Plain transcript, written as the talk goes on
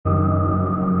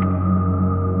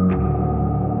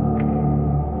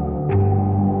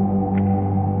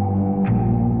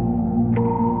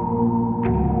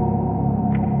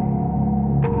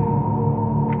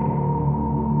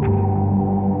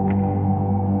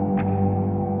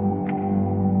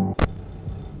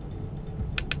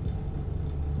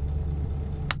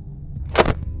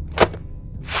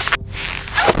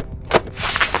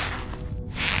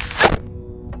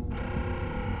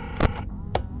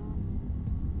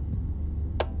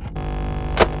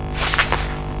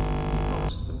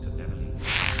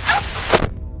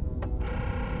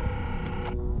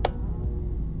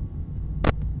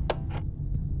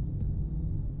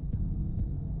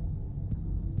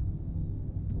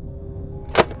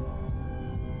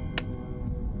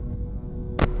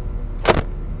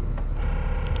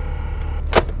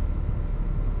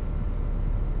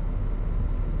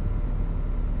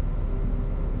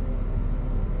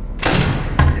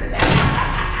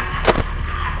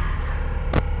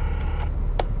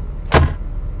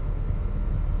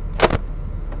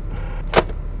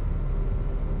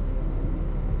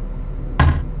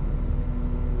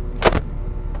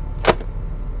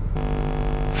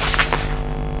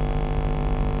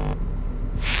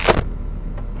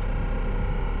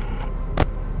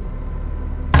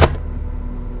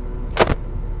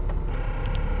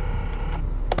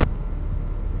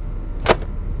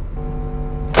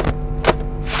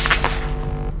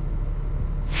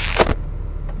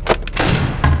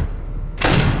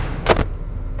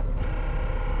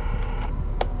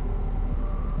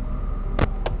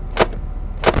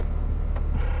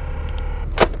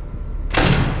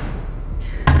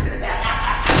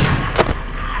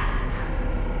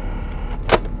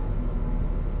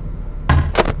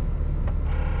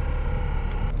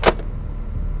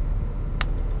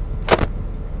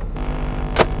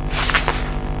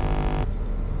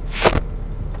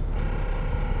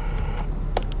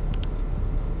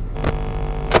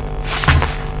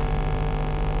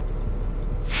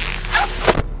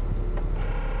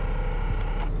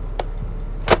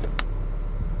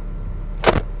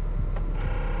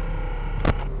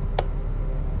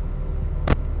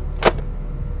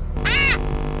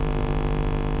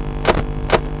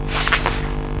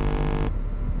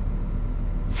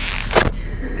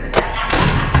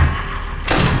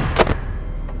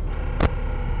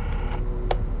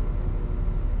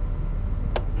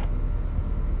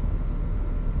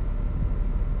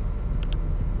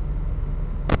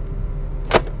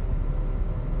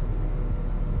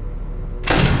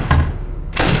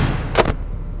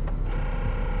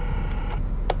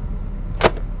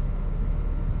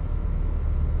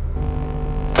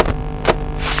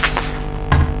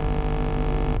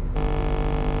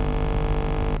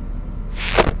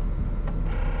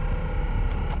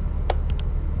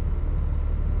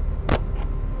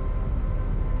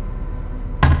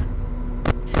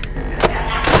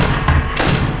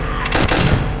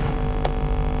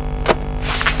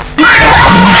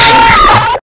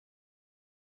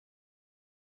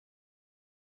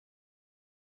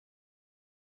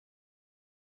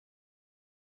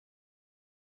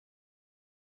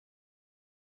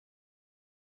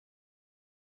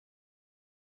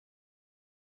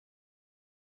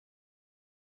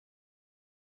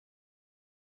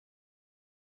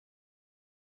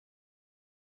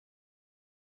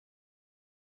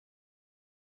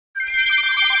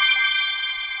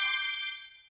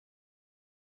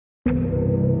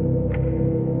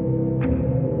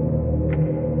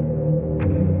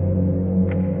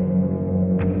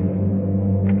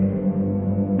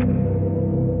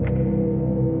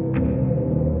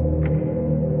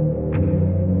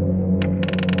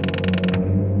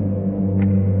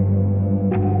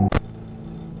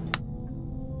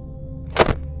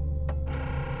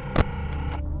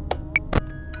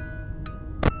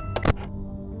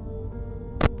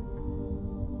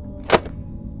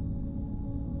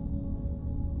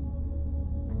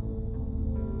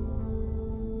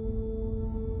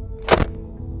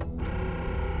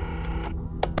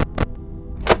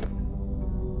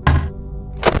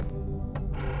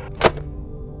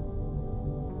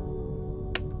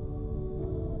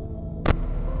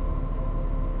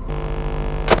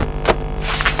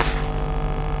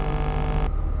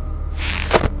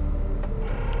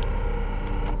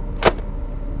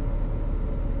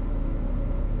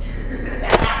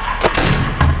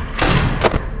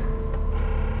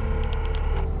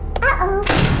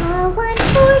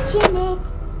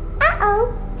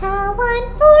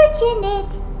unfortunate.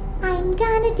 I'm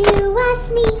gonna do a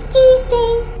sneaky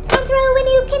thing and throw a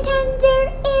new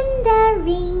contender in the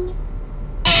ring.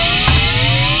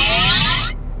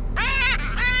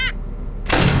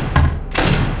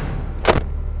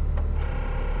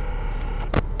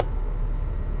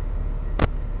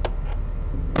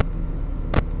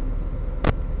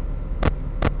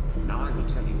 Now I will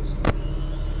tell you a story.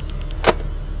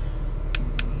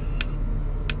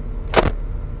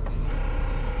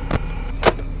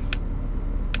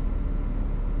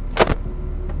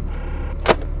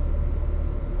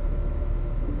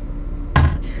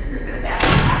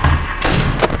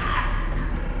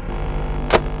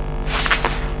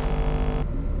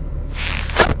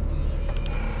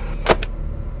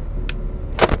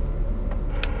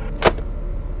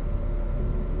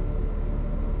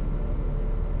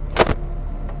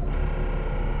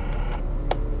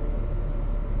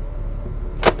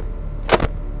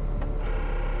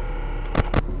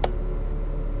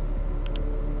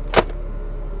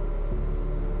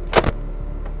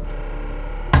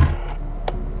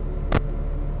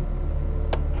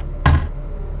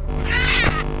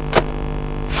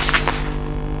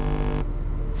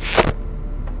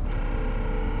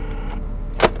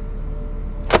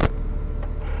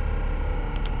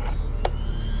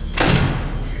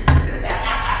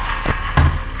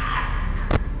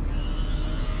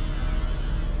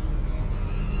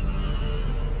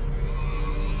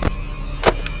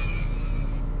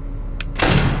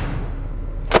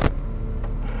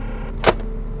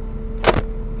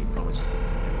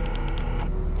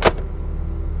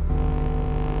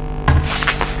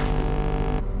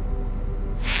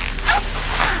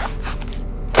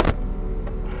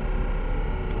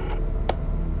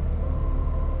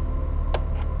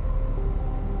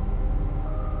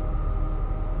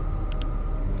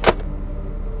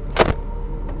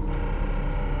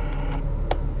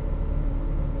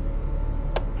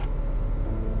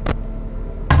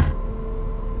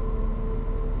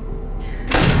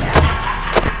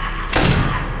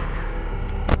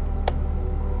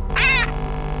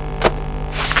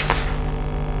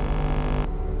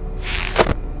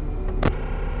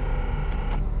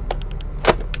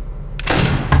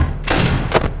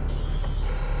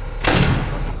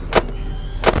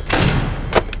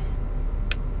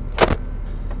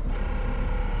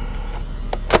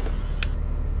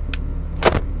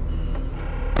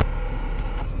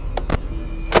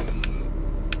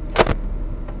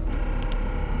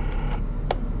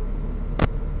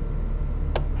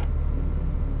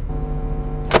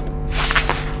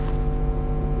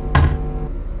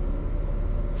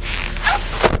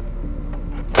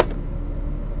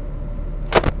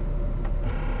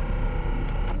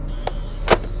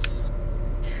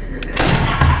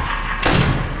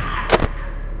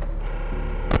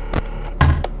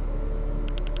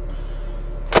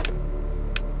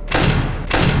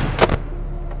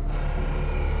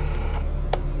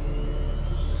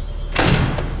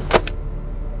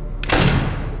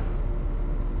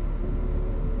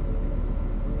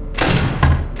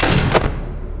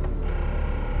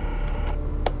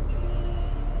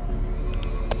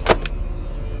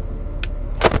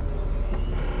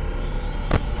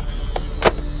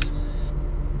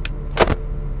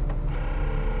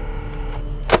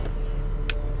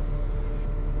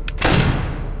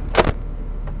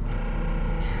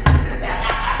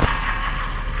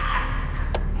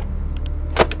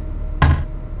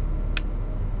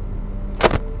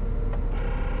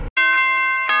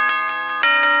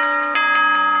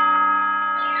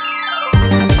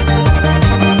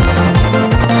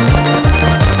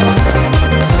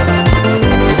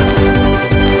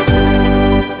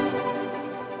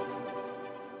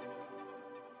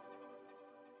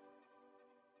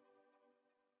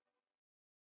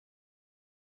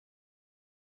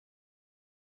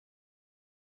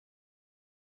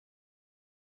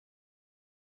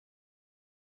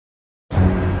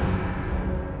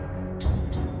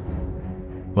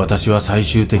私は最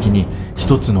終的に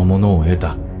一つのものを得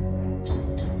た。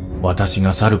私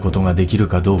が去ることができる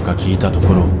かどうか聞いたと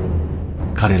ころ、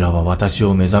彼らは私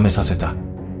を目覚めさせた。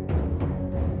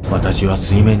私は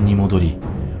水面に戻り、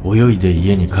泳いで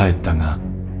家に帰ったが、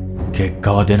結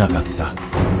果は出なかった。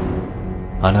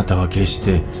あなたは決し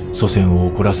て祖先を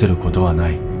怒らせることはな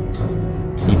い。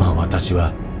今私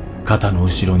は肩の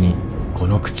後ろにこ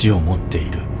の口を持ってい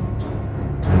る。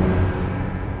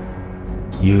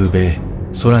夕べ、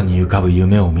空に浮かぶ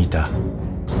夢を見た。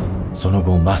その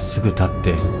後まっすぐ立っ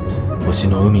て星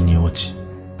の海に落ち、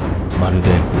まる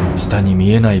で下に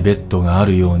見えないベッドがあ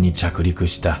るように着陸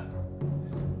した。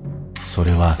そ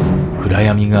れは暗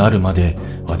闇があるまで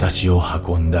私を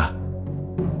運んだ。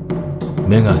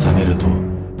目が覚めると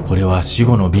これは死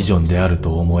後のビジョンである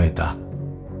と思えた。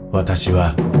私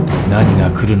は何が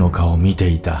来るのかを見て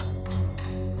いた。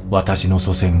私の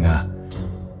祖先が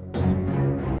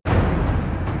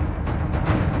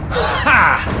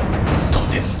と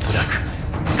ても辛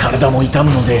く、体も痛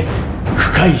むので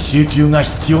深い集中が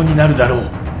必要になるだろう。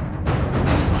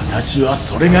私は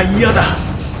それが嫌だ。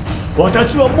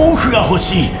私は毛布が欲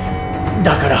しい。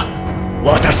だから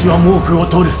私は毛布を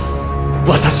取る。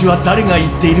私は誰が言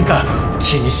っているか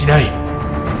気にしない。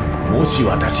もし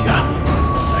私が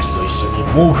私と一緒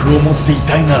に毛布を持ってい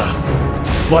たいなら、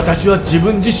私は自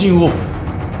分自身を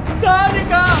誰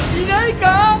かいない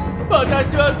か。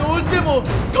私はどうしても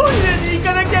トイレに行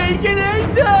かなきゃいけない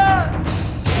んだ。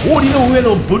氷の上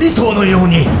のブリトーのよう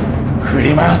に振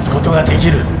り回すことがで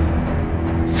きる。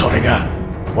それが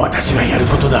私がやる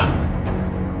ことだ。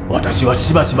私は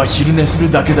しばしば昼寝す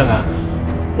るだけだが、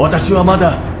私はま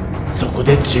だそこ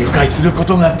で仲介するこ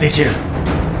とができる。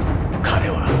彼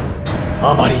は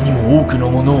あまりにも多くの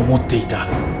ものを持っていた。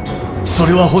そ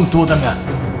れは本当だが、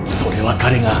それは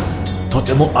彼がと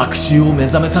ても悪習を目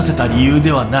覚めさせた理由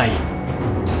ではない。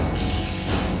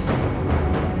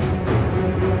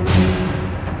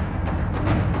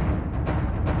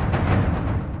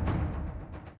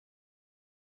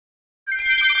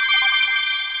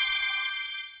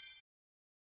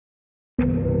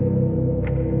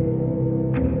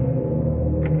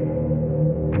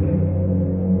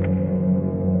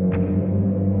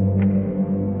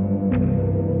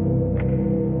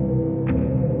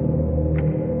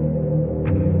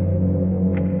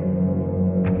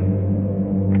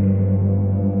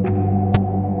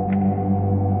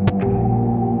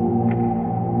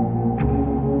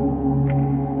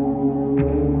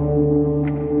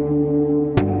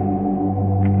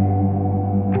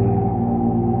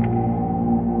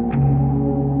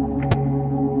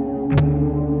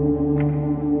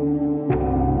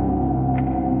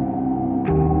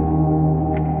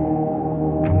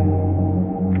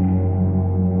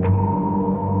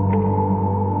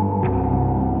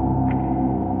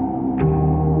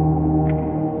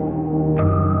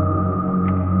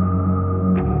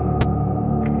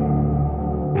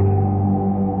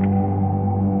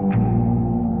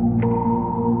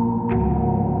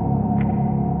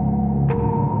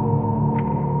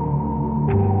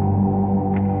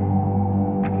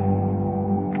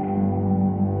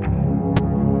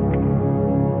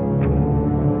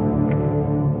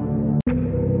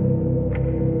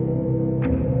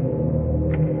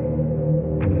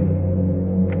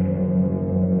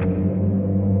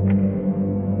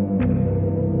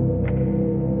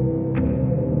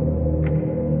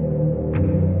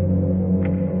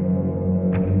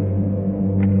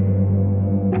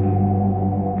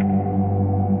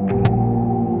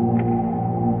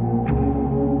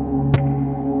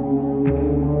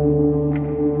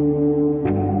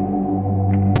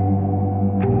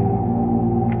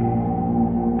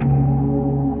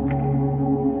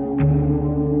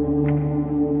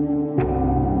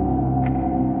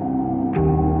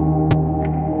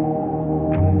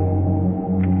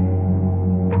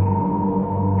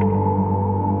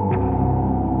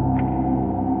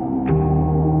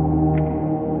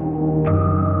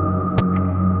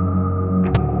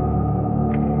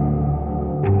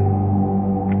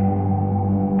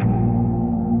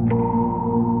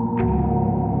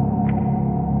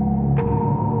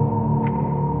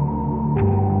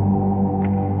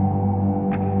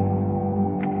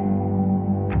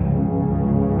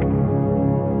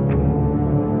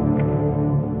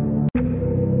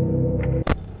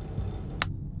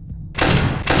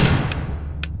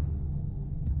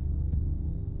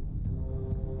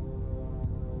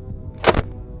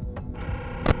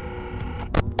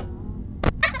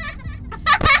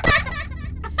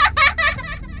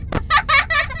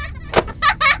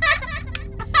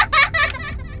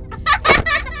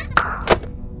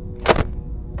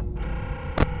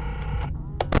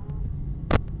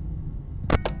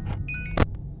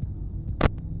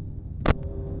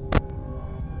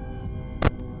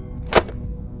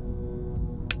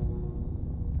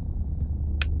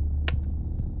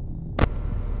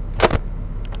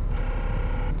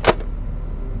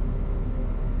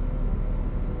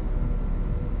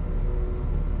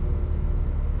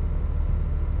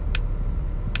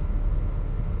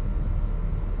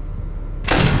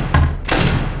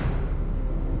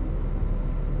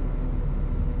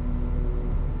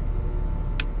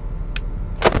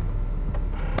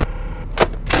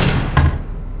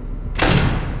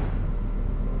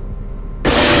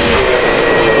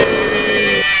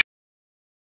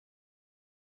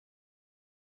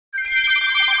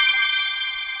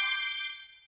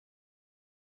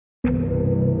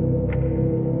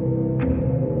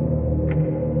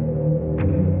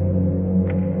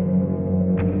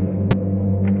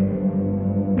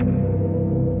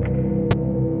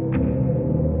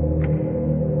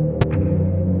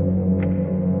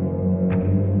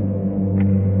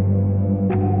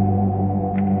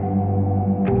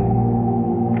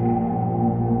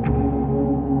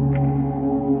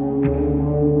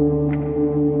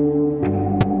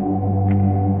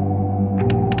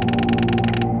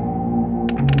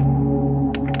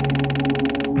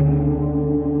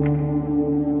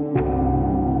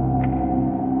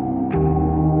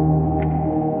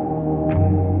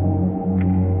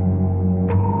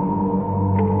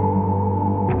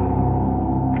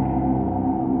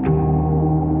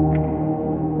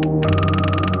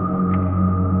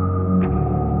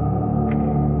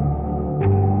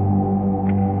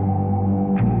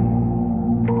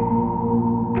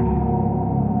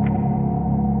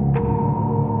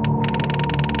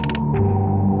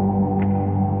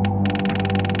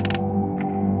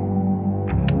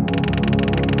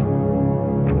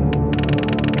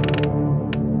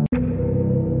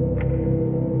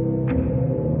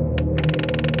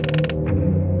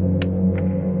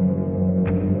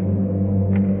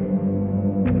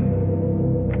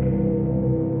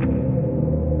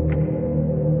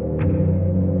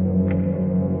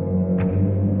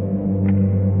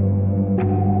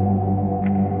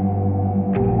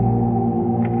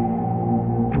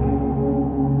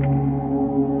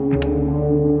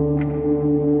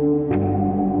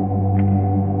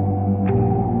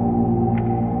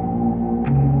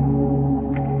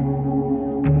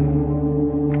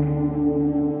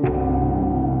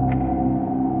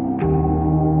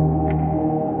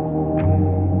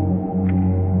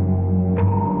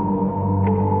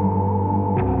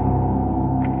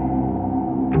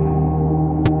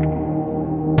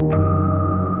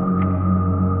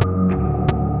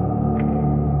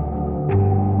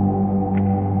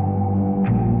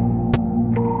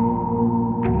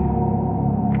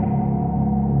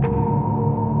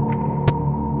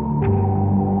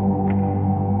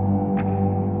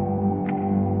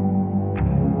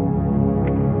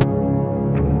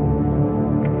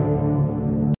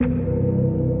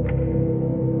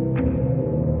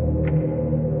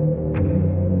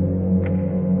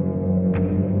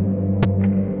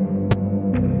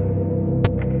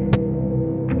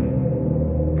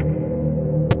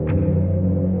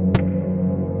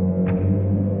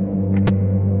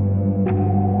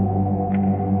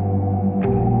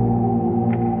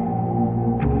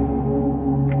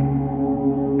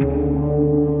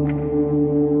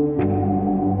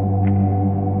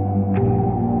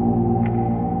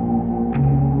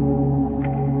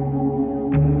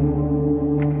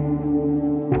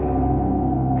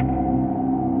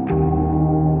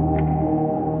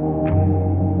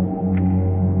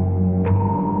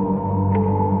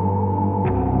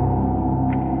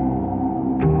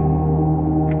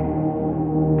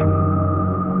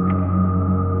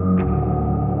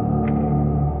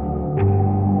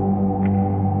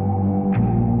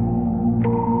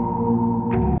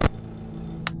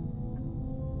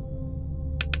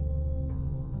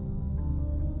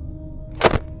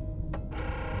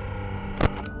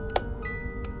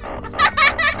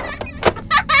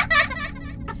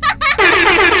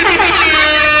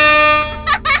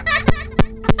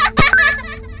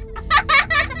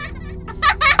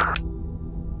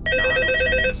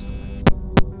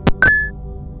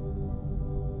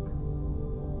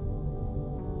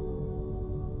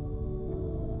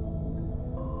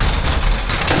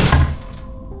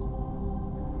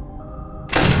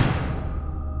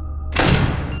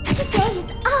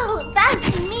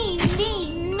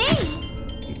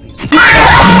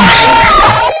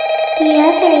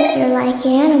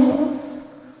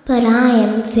but I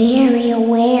am very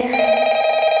aware.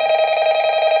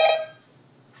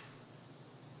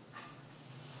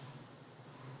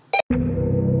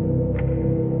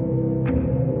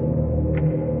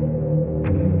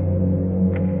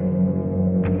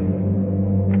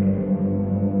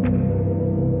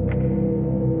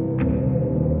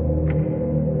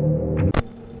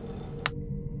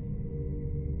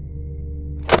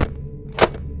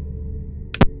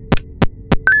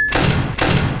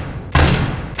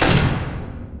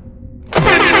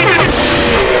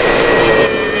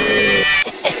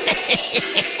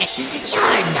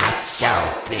 So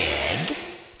big,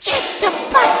 just a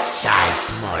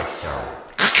bite-sized morsel.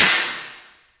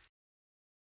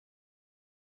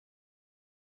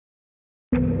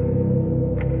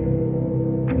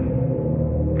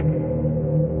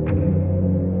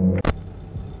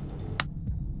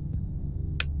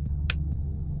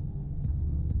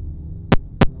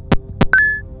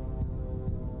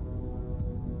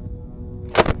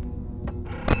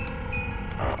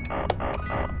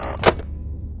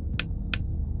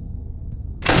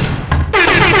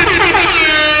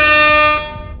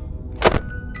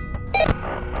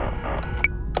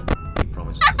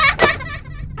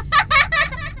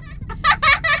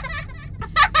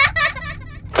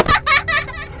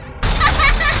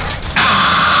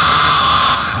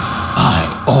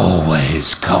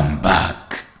 Always come back.